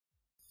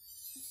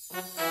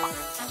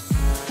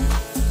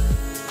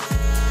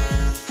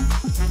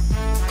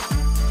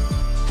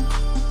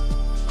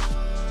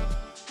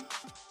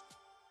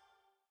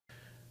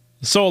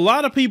So a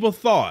lot of people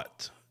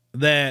thought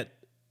that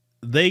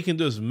they can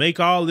just make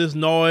all this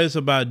noise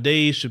about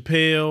Dave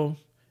Chappelle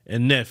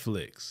and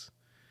Netflix.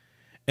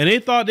 And they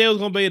thought they was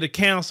going to be able to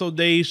cancel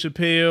Dave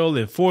Chappelle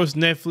and force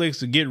Netflix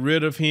to get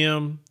rid of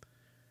him.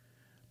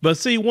 But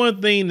see,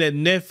 one thing that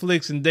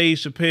Netflix and Dave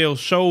Chappelle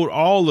showed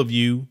all of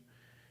you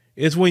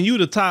is when you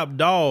the top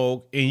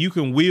dog and you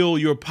can wield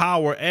your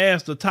power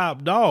as the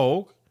top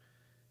dog,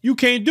 you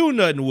can't do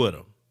nothing with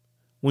them.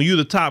 When you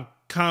the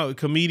top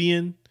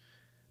comedian,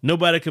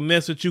 nobody can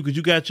mess with you because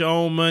you got your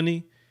own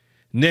money.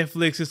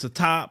 Netflix is the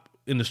top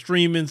in the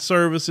streaming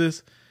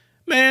services.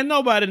 Man,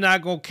 nobody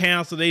not going to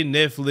cancel their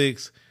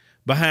Netflix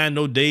behind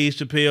no Dave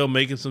Chappelle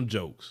making some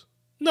jokes.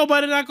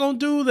 Nobody not going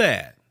to do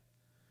that.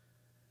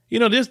 You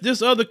know,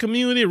 this other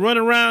community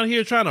running around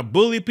here trying to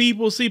bully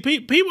people. See,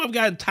 people have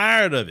gotten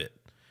tired of it.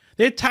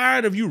 They're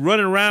tired of you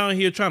running around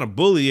here trying to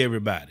bully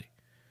everybody.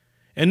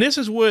 And this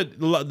is what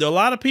a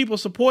lot of people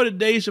supported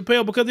Dave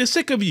Chappelle because they're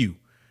sick of you.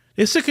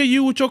 They're sick of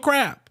you with your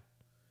crap.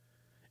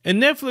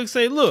 And Netflix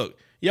say, look,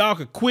 y'all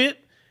could quit.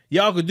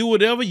 Y'all could do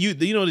whatever.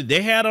 You know,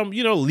 they had them,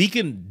 you know,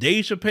 leaking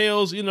Dave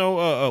Chappelle's, you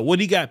know,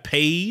 what he got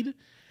paid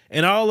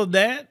and all of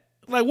that.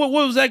 Like, what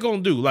was that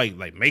going to do? Like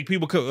make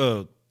people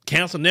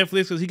cancel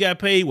Netflix because he got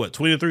paid, what,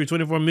 23,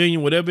 24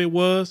 million, whatever it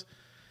was?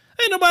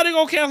 Ain't nobody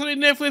going to cancel their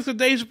Netflix because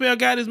Dave Chappelle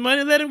got his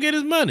money. Let him get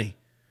his money.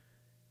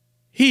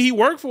 He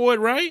worked for it,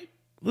 right?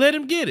 Let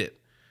him get it.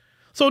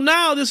 So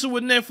now this is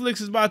what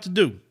Netflix is about to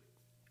do.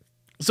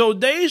 So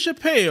Dave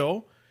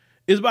Chappelle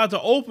is about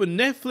to open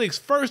Netflix's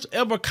first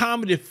ever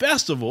comedy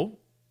festival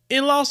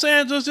in Los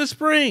Angeles this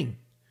spring.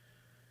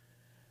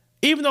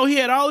 Even though he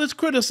had all this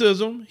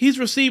criticism, he's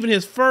receiving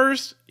his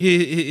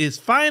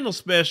final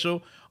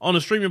special on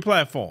the streaming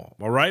platform,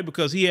 all right?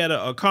 Because he had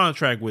a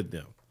contract with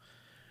them.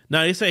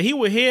 Now, they say he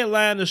will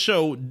headline the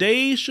show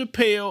Dave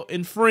Chappelle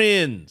and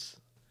Friends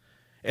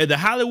at the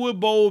Hollywood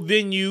Bowl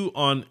venue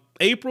on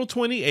April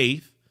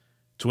 28th,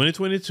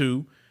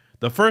 2022.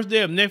 The first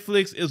day of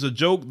Netflix is a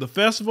Joke, the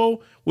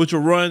festival, which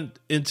will run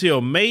until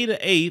May the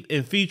 8th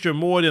and feature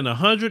more than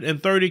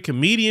 130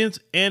 comedians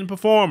and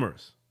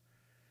performers.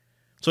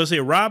 So I say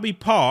Robbie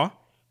Parr,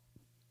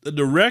 the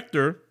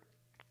director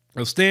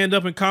of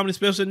stand-up and comedy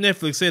special at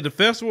Netflix, said the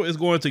festival is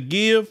going to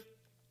give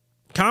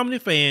comedy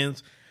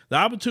fans the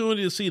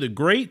opportunity to see the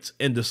greats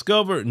and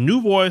discover new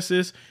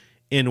voices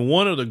in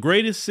one of the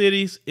greatest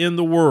cities in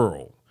the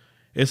world.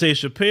 It says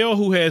Chappelle,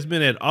 who has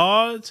been at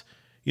odds,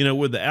 you know,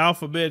 with the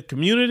alphabet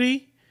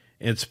community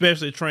and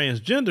especially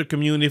transgender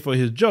community for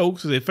his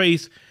jokes, they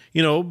face,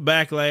 you know,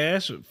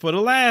 backlash for the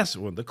last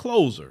one, The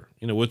Closer,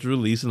 you know, which was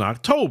released in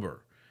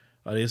October.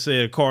 They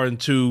say according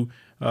to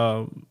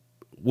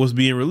what's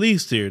being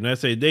released here. And they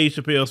say Dave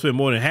Chappelle spent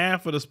more than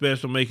half of the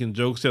special making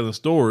jokes, telling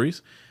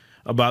stories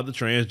about the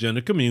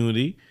transgender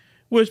community,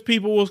 which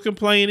people was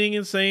complaining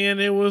and saying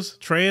it was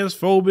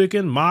transphobic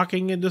and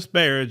mocking and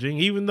disparaging,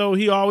 even though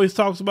he always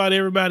talks about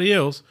everybody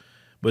else.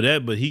 But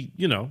he,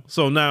 you know,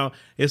 so now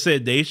it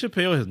said Dave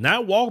Chappelle has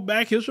not walked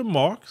back his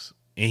remarks,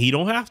 and he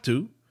don't have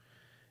to.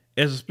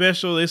 As a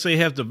special, they say,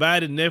 has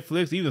divided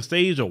Netflix, even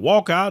staged a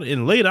walkout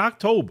in late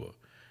October.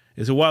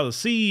 And so while the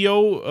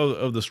CEO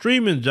of the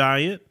streaming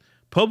giant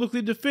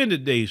publicly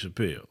defended Dave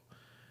Chappelle.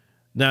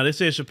 Now, they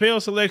said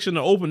Chappelle's selection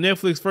to open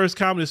Netflix's first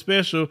comedy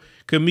special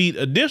could meet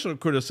additional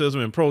criticism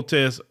and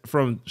protests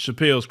from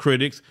Chappelle's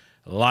critics,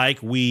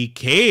 like we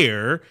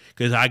care,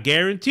 because I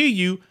guarantee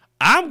you,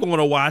 I'm going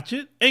to watch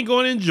it and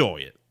going to enjoy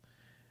it.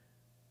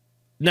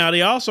 Now,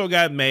 they also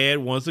got mad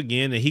once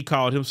again that he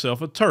called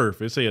himself a TERF.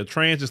 They say a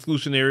trans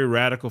exclusionary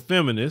radical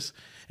feminist,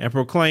 and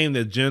proclaimed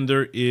that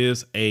gender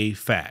is a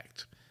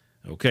fact.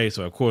 Okay,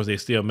 so of course they're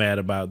still mad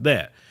about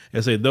that. They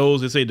say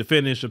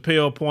defending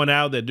Chappelle point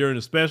out that during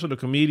the special, the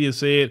comedian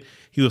said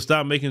he would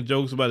stop making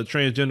jokes about the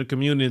transgender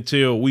community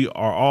until we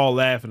are all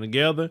laughing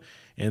together,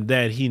 and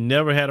that he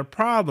never had a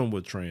problem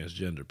with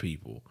transgender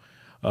people.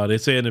 They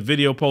say in the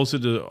video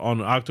posted on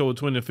October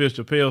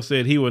 25th, Chappelle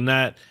said he would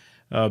not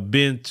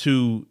bend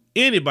to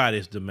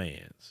anybody's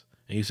demands.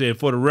 And he said,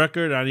 for the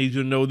record, I need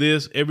you to know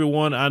this.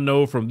 Everyone I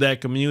know from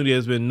that community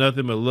has been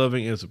nothing but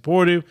loving and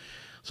supportive.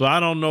 So I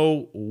don't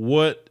know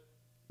what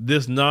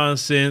this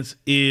nonsense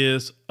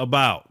is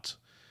about.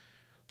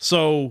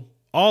 So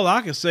all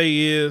I can say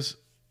is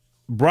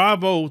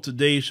bravo to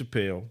Dave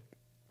Chappelle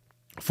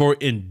for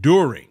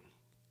enduring,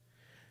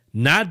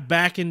 not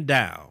backing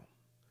down,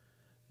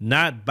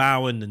 not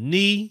bowing the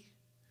knee,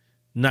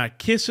 not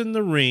kissing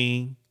the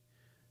ring,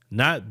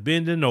 not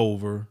bending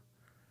over,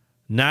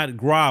 not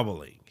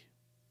groveling,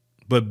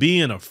 but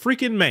being a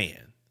freaking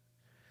man,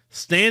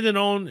 standing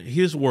on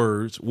his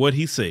words, what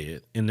he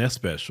said in that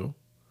special,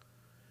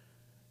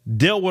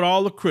 dealt with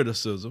all the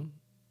criticism,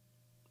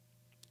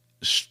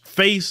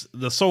 faced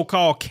the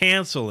so-called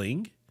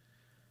canceling,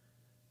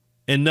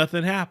 and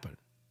nothing happened.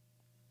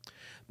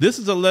 This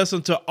is a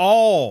lesson to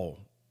all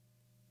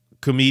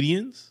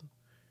comedians,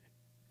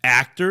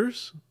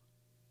 actors,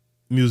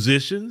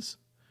 musicians,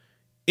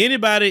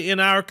 Anybody in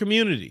our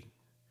community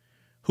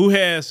who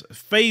has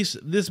faced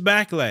this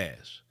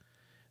backlash,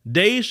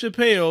 Dave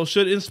Chappelle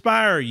should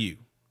inspire you.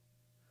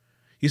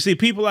 You see,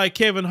 people like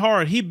Kevin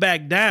Hart, he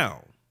backed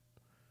down.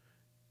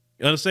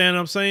 You understand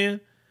what I'm saying?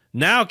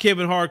 Now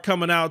Kevin Hart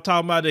coming out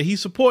talking about that he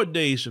support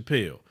Dave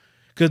Chappelle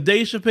because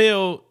Dave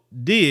Chappelle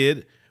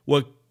did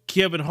what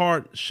Kevin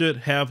Hart should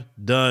have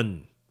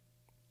done.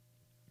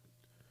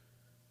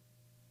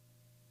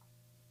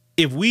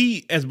 If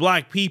we as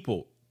black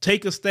people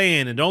take a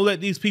stand and don't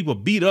let these people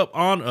beat up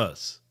on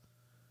us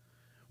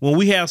when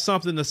we have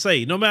something to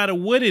say, no matter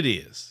what it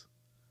is,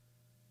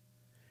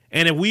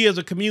 and if we as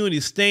a community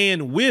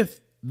stand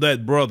with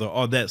that brother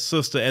or that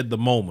sister at the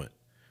moment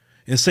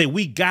and say,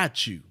 we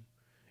got you.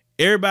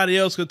 Everybody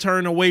else could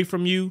turn away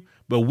from you,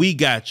 but we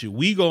got you.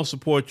 We gonna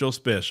support your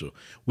special.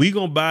 We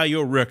gonna buy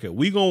your record.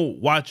 We gonna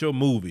watch your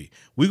movie.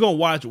 We gonna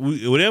watch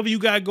whatever you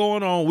got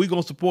going on. We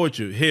gonna support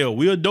you. Hell,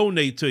 we'll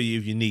donate to you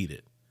if you need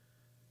it.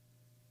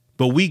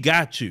 But we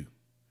got you.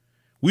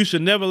 We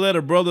should never let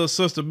a brother or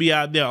sister be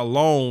out there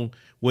alone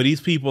where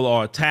these people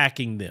are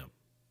attacking them,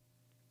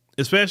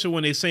 especially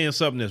when they're saying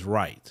something that's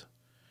right.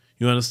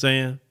 You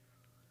understand?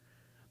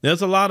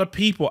 There's a lot of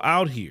people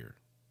out here,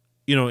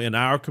 you know, in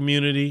our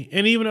community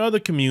and even other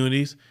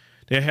communities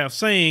that have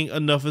saying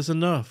enough is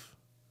enough.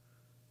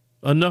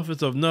 Enough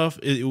is enough.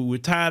 We're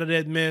tired of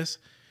that mess.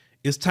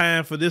 It's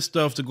time for this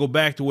stuff to go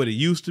back to what it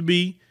used to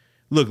be.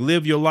 Look,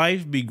 live your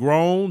life, be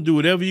grown, do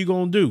whatever you're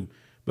going to do,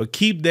 but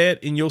keep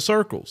that in your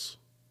circles.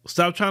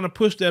 Stop trying to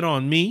push that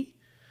on me.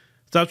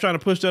 Stop trying to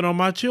push that on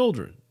my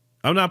children.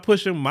 I'm not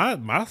pushing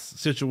my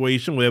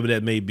situation, whatever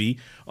that may be,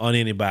 on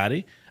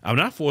anybody. I'm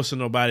not forcing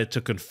nobody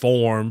to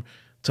conform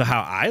to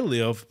how I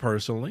live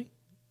personally.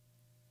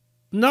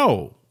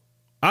 No,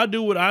 I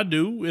do what I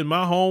do in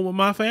my home with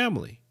my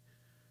family.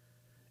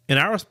 And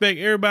I respect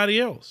everybody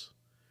else.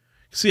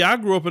 See, I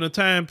grew up in a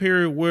time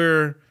period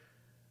where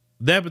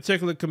that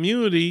particular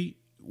community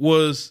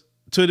was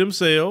to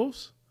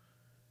themselves.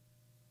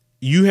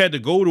 You had to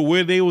go to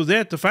where they was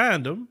at to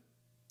find them.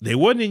 They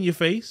wasn't in your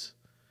face.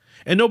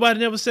 And nobody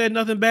never said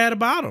nothing bad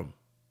about them,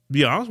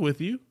 be honest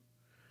with you.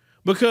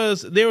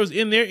 Because they was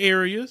in their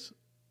areas.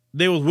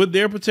 They was with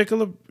their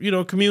particular, you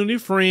know, community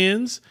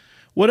friends,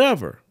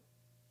 whatever.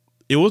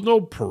 It was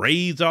no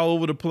parades all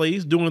over the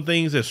place doing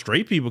things that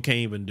straight people can't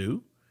even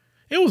do.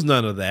 It was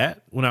none of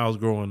that when I was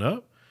growing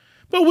up.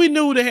 But we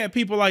knew they had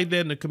people like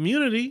that in the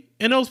community,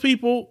 and those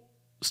people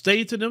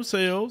stayed to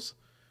themselves,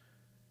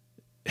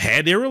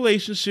 had their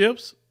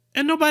relationships,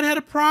 and nobody had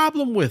a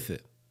problem with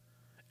it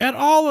at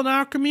all in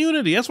our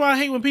community. That's why I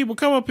hate when people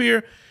come up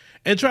here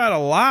and try to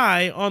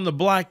lie on the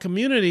black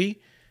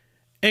community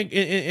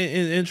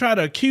and try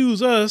to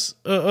accuse us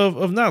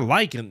of not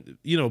liking,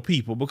 you know,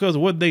 people because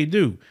of what they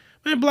do.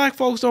 Man, black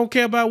folks don't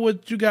care about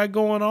what you got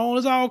going on.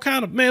 It's all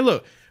kind of, man,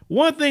 look,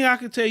 one thing I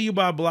can tell you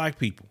about black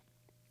people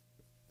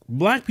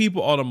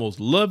are the most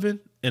loving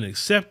and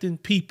accepting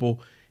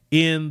people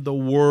in the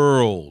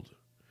world.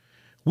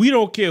 We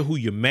don't care who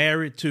you're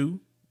married to.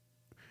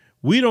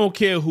 We don't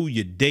care who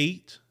you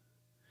date.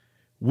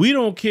 We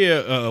don't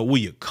care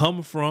where you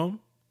come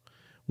from.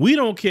 We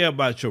don't care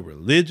about your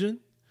religion.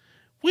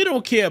 We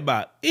don't care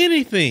about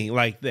anything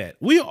like that.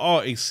 We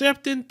are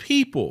accepting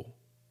people.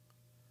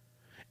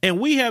 And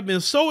we have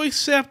been so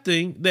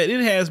accepting that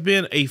it has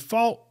been a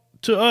fault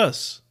to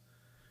us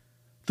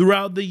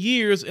throughout the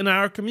years in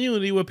our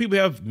community where people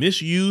have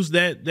misused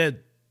that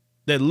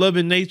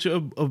loving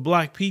nature of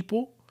black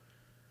people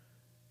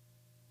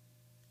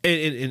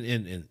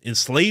and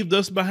enslaved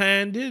us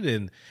behind it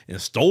and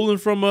stolen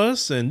from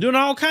us and doing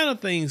all kind of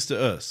things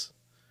to us.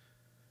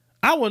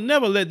 I will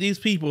never let these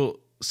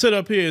people sit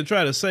up here and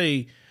try to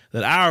say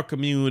that our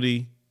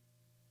community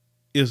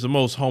is the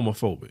most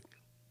homophobic.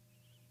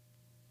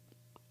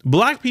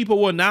 Black people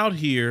weren't out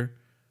here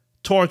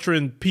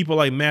torturing people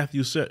like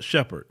Matthew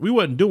Shepard. We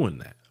wasn't doing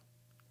that.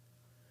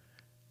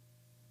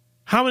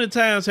 How many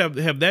times have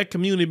that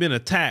community been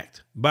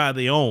attacked by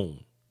their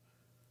own?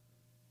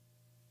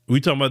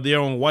 We talking about their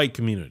own white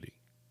community.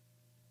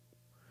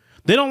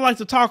 They don't like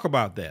to talk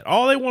about that.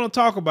 All they want to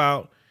talk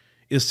about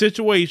is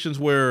situations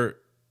where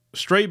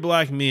straight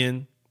black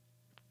men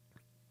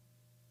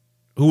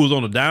who was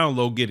on the down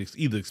low get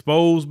either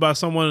exposed by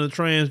someone in the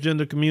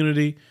transgender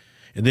community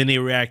and then they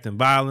react in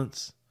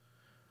violence,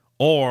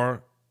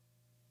 or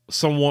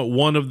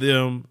one of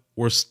them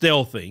were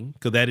stealthing,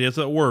 because that is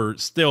a word,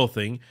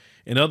 stealthing.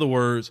 In other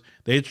words,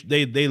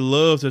 they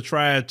love to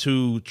try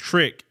to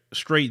trick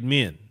straight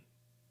men,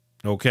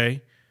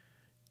 okay,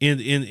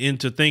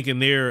 into thinking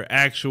they're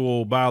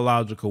actual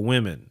biological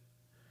women.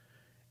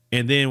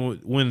 And then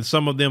when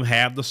some of them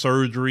have the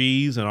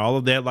surgeries and all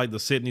of that, like the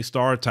Sydney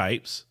Star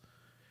types,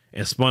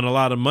 and spent a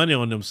lot of money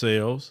on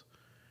themselves,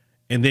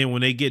 and then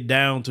when they get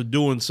down to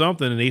doing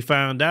something and they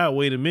find out,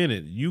 wait a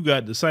minute, you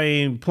got the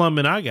same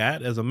plumbing I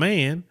got as a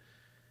man,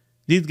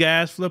 these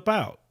guys flip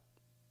out.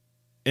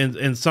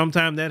 And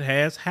sometimes that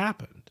has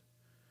happened.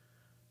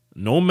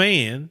 No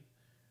man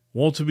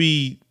wants to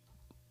be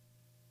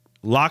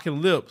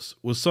locking lips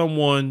with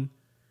someone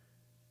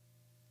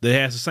that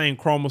has the same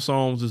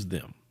chromosomes as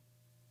them.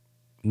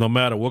 No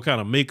matter what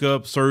kind of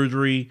makeup,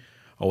 surgery,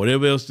 or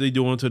whatever else they're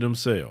doing to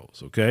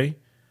themselves, okay?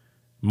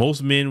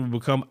 Most men will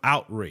become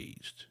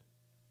outraged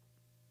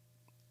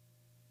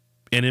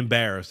and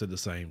embarrassed at the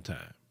same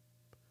time.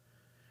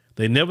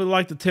 They never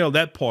like to tell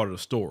that part of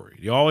the story.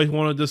 They always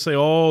want to just say,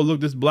 oh,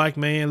 look, this black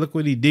man, look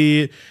what he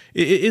did.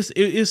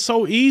 It's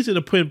so easy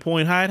to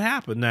pinpoint how it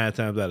happened 9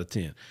 times out of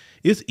 10.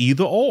 It's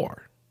either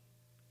or,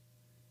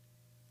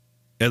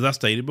 as I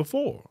stated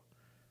before.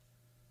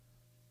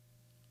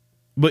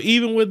 But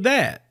even with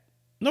that,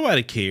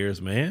 nobody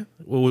cares, man,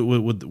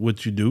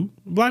 what you do.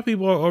 Black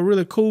people are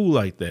really cool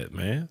like that,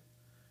 man.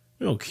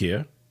 We don't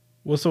care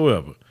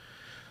whatsoever.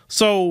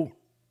 So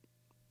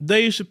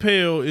Dave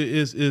Chappelle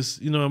is,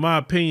 you know, in my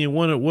opinion,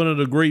 one of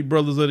the great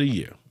brothers of the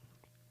year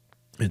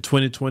in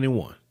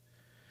 2021.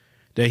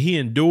 That he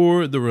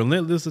endured the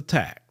relentless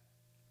attack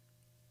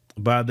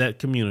by that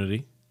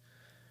community,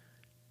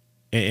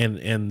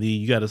 and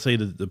you got to say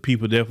that the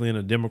people definitely in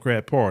the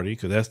Democrat Party,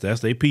 because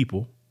that's their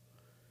people.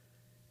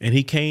 And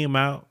he came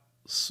out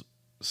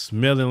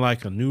smelling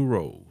like a new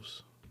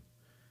rose.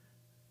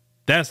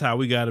 That's how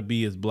we got to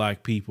be as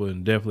black people,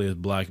 and definitely as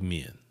black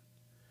men.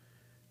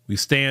 We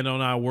stand on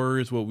our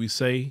words, what we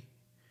say.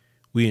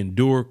 We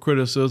endure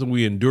criticism.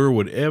 We endure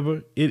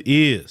whatever it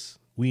is.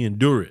 We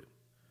endure it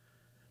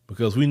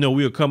because we know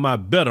we'll come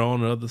out better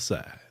on the other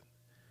side.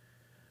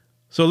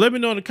 So let me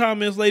know in the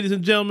comments, ladies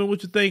and gentlemen,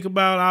 what you think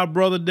about our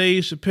brother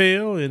Dave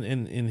Chappelle,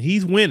 and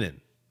he's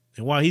winning,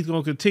 and why he's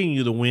going to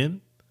continue to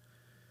win.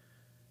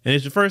 And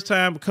it's your first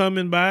time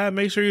coming by,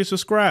 make sure you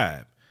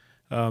subscribe.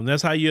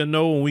 That's how you'll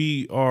know when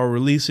we are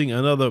releasing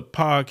another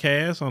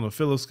podcast on the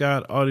Phillip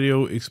Scott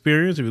audio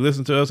experience. If you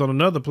listen to us on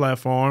another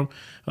platform,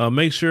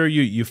 make sure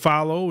you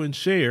follow and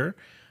share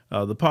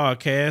the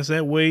podcast.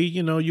 That way,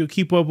 you know, you'll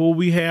keep up with what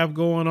we have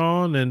going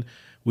on. And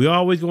we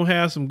always going to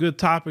have some good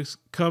topics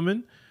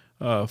coming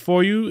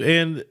for you.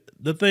 And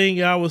the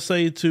thing I would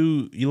say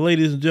to you,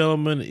 ladies and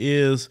gentlemen,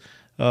 is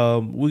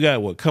we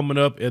got what coming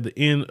up at the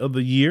end of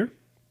the year.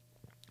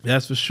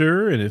 That's for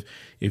sure. And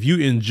if you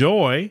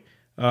enjoy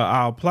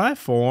our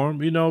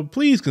platform, you know,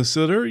 please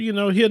consider, you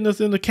know, hitting us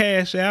in the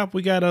Cash App.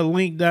 We got a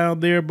link down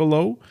there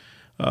below.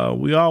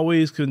 We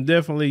always can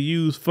definitely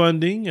use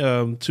funding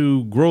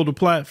to grow the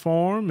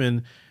platform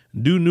and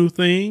do new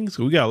things.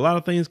 So we got a lot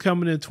of things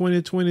coming in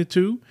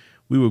 2022.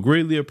 We would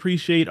greatly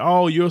appreciate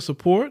all your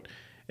support.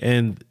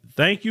 And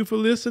thank you for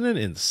listening,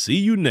 and see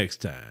you next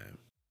time.